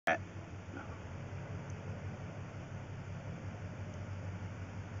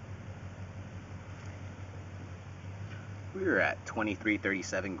We are at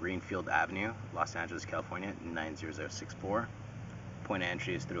 2337 Greenfeild Avenue, Los Angeles, California, 90064. Point of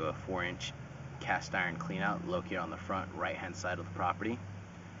entry is through a 4-inch cast iron cleanout located on the front right-hand side of the property.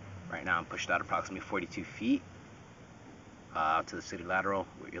 Right now I'm pushed out approximately 42 feet out to the city lateral.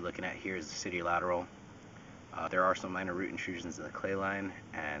 What you're looking at here is the city lateral. There are some minor root intrusions in the clay line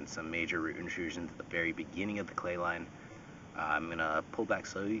and some major root intrusions at the very beginning of the clay line. I'm going to pull back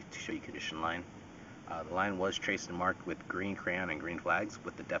slowly to show you condition line. The line was traced and marked with green crayon and green flags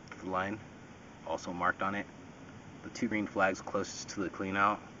with the depth of the line also marked on it. The two green flags closest to the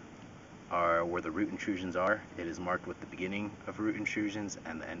cleanout are where the root intrusions are. It is marked with the beginning of root intrusions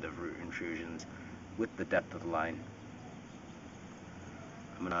and the end of root intrusions with the depth of the line.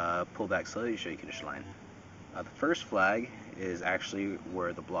 I'm going to pull back slowly to show you condition line. The first flag is actually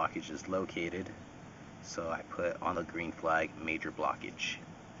where the blockage is located, so I put on the green flag major blockage.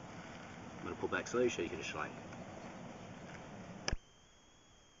 I'm going to pull back slowly to show you condition line.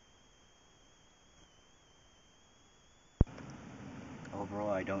 Overall,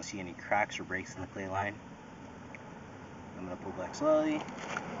 I don't see any cracks or breaks in the clay line. I'm going to pull back slowly.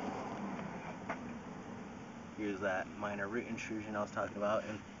 Here's that minor root intrusion I was talking about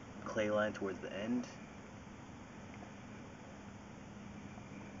in the clay line towards the end.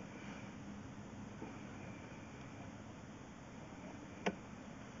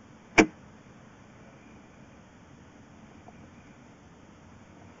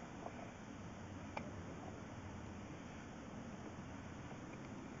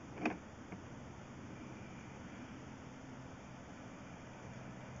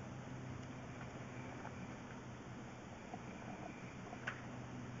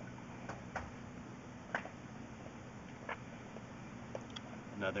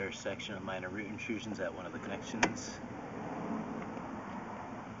 Another section of minor root intrusions at one of the connections.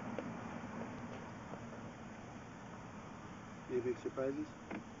 Any big surprises?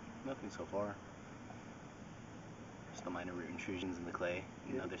 Nothing so far. Just the minor root intrusions in the clay.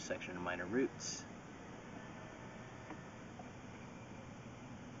 Yeah. Another section of minor roots.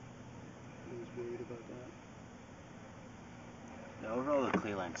 I was worried about that. Now, overall, the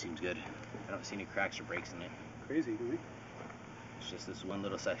clay line seems good. I don't see any cracks or breaks in it. Crazy, right? It's just this one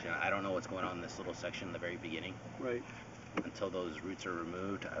little section. I don't know what's going on in this little section in the very beginning. Right. Until those roots are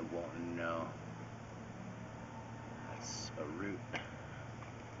removed, I won't know. That's a root.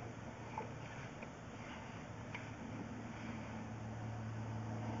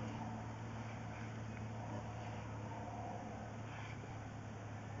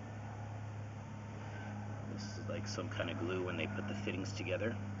 This is like some kind of glue when they put the fittings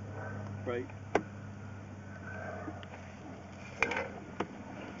together. Right.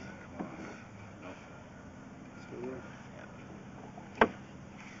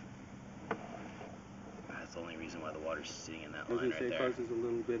 That's the only reason why the water's sitting in that I was line going to right say there. it causes a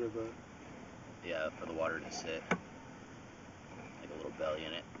little bit of a... Yeah, for the water to sit. Like a little belly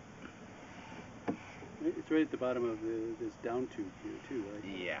in it. It's right at the bottom of this down tube here too, right?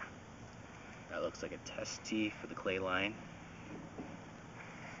 Yeah. That looks like a test tee for the clay line.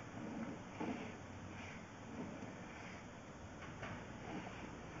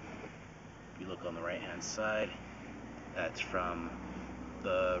 If you look on the right hand side, that's from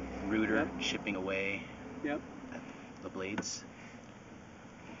the rooter chipping away Yep. at the blades.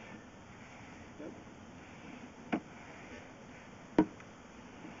 Yep.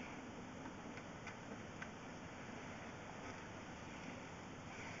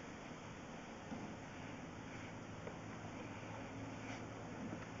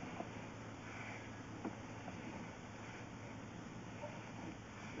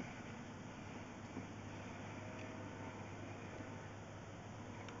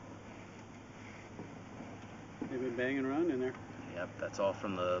 They've been banging around in there. Yep, that's all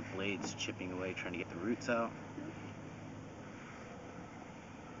from the blades chipping away, trying to get the roots out. Yep.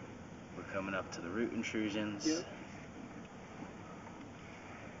 We're coming up to the root intrusions. Yep.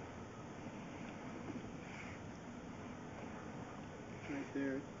 Right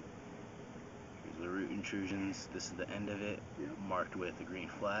there. Here's the root intrusions. This is the end of it, Yep. marked with a green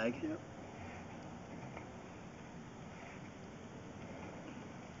flag. Yep.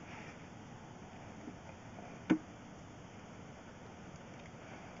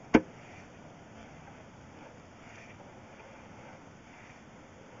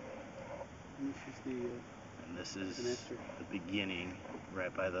 And this is connector. the beginning,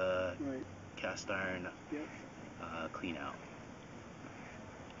 right by the Right. cast iron Yep. clean out.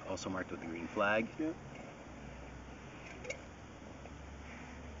 Also marked with a green flag. Yep.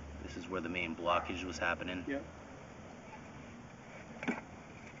 This is where the main blockage was happening. Yep.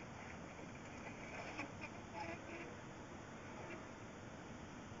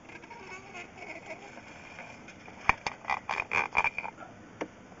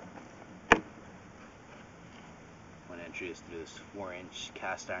 entry is through this 4-inch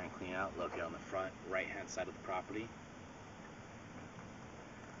cast iron cleanout located on the front right-hand side of the property.